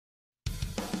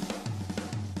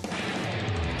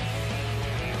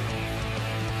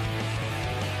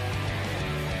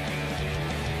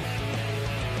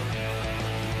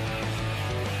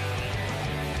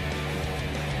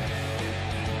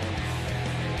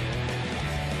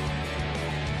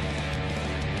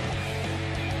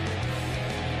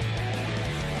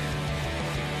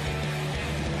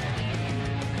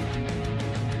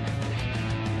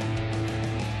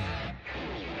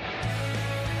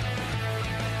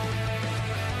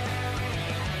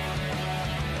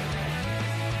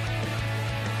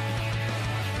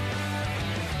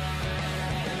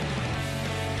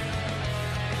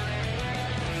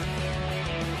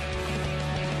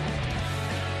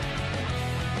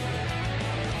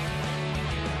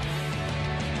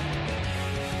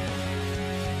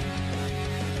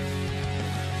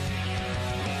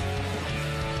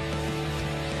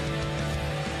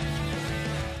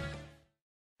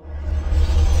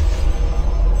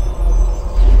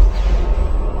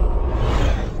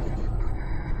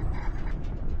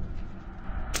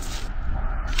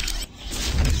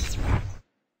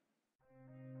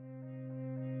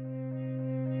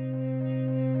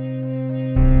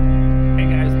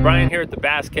Brian here at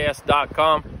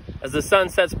thebasscast.com. As the sun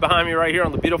sets behind me right here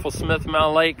on the beautiful Smith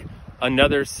Mountain Lake,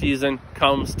 another season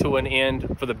comes to an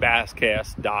end for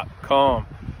thebasscast.com.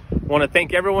 I want to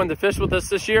thank everyone that fished with us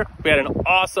this year. We had an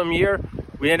awesome year.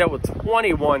 We ended up with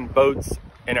 21 boats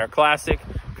in our classic.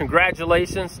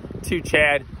 Congratulations to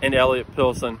Chad and Elliot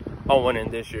Pilson on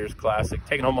winning this year's classic,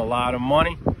 taking home a lot of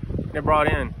money. They brought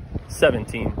in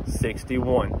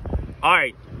 $1,761. All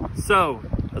right, so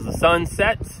as the sun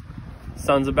sets,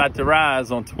 sun's about to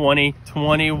rise on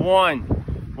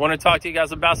 2021. I want to talk to you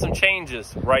guys about some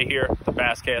changes right here at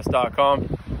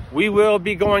thebasscast.com. We will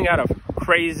be going out of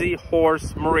Crazy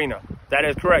Horse Marina. That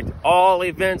is correct. All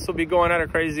events will be going out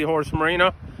of Crazy Horse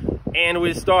Marina. And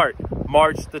we start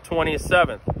March the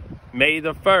 27th, May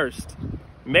the 1st,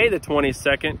 May the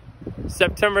 22nd,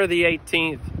 September the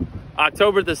 18th,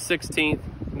 October the 16th,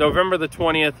 November the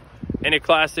 20th, and a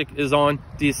classic is on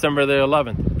December the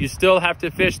 11th. You still have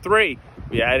to fish 3.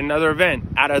 We add another event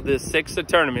out of the 6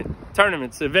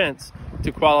 events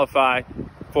to qualify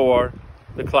for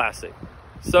the classic.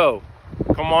 So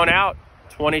come on out,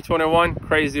 2021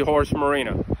 Crazy Horse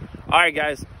Marina. All right,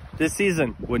 guys, this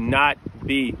season would not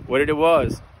be what it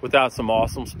was without some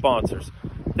awesome sponsors.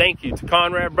 Thank you to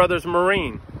Conrad Brothers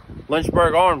Marine,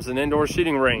 Lynchburg Arms and Indoor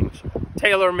Shooting Range,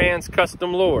 Taylor Man's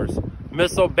Custom Lures,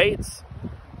 Missile Baits,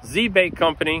 Z-Bait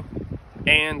Company,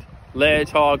 and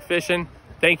Ledge Hog Fishing.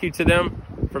 Thank you to them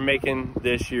for making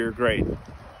this year great.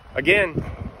 Again,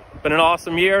 been an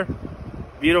awesome year.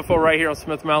 Beautiful right here on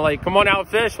Smith Mountain Lake. Come on out and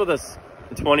fish with us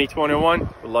in 2021.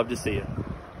 We'd love to see you.